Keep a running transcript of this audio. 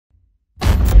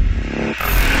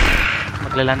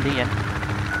Magla-landing yan.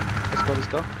 Let's go,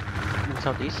 let's go. Move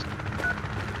southeast.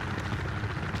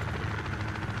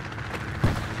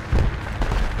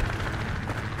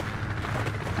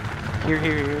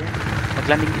 Here.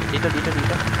 Maglanding dito.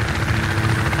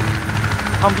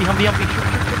 Humvee. Shoot.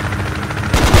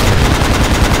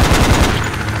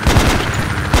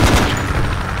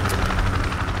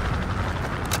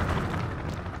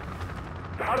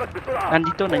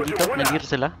 Nandito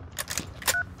sila.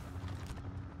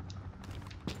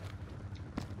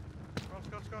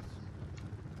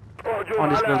 On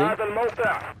this building.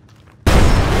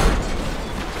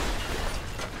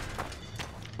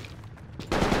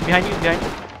 Behind you.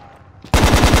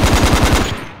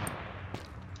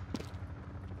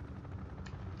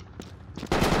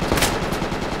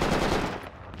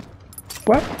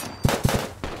 What?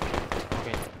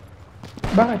 Okay.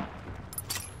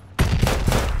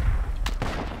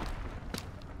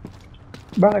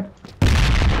 Bakit?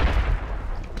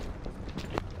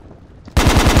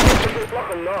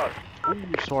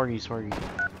 Ooh, sorry.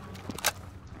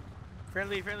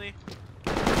 Friendly.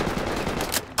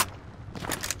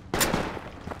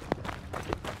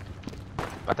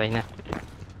 Patay na.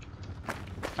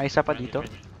 May isa pa dito.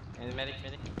 Medic.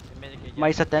 May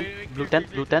isa tent. Blue tent.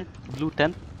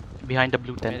 Behind the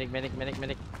blue tent. Medic.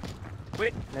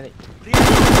 Wait. Medic.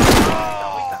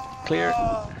 Clear.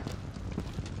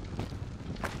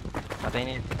 Patay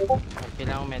na yun.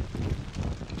 Kailangan med.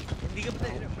 Hindi ka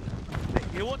patay.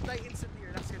 You won't die instantly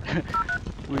or that's it.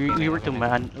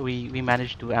 We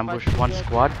managed to ambush one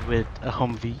squad with a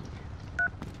Humvee.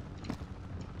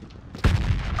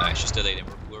 Nice, just delayed him.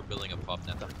 We're building a pop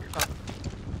net.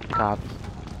 Cop.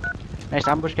 Nice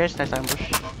ambush guys, nice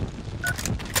ambush.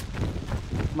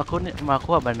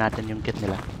 Makuha ba natin yung kit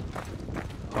nila?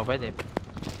 Oh, pwede.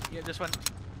 Yeah, this one.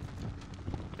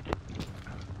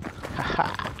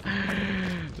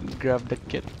 Grab the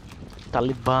kit.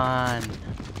 Taliban.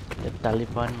 The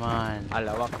Taliban man.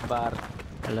 Allahu Akbar.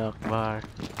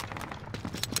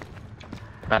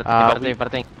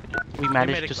 Parte. We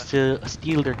managed to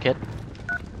steal their kit.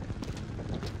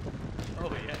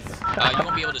 Oh yes. You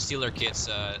won't be able to steal their kits.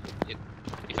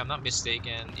 If I'm not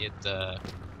mistaken, you'll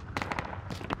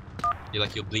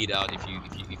bleed out if you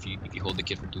hold the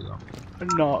kit for too long.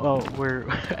 No,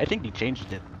 I think they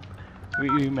changed it.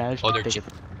 We managed to take it.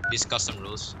 These custom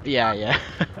rules. Yeah.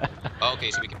 Oh,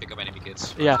 okay, so we can pick up enemy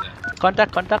kits. Yeah.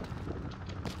 Contact.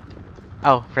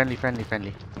 Oh, friendly. Friendly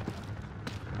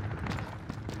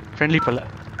pala.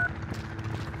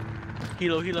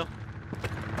 Hilo.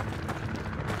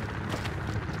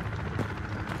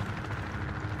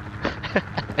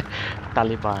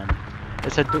 Taliban.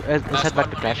 Let's head back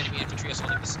to cash. Enemy infantry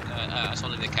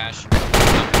assaulting the cache.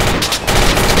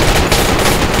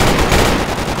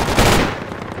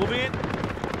 Moving in.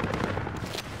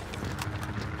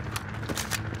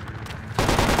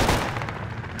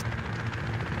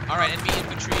 Alright, enemy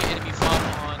infantry, enemy farm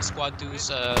on squad 2's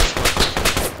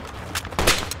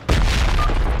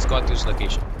squad 2's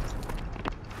location.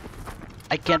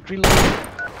 I can't reload.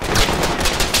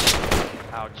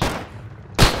 Ouch.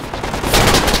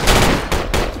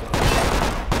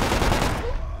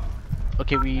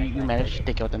 Okay, we managed to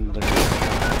take out another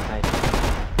Nice.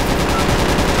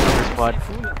 squad.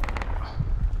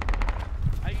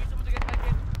 I use someone to get my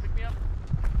kit. Pick me up.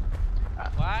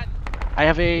 What? I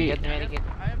have a Get medikit.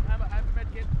 I have a med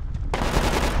kit.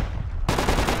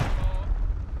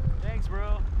 Thanks,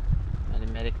 bro.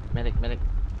 Medic. Medic.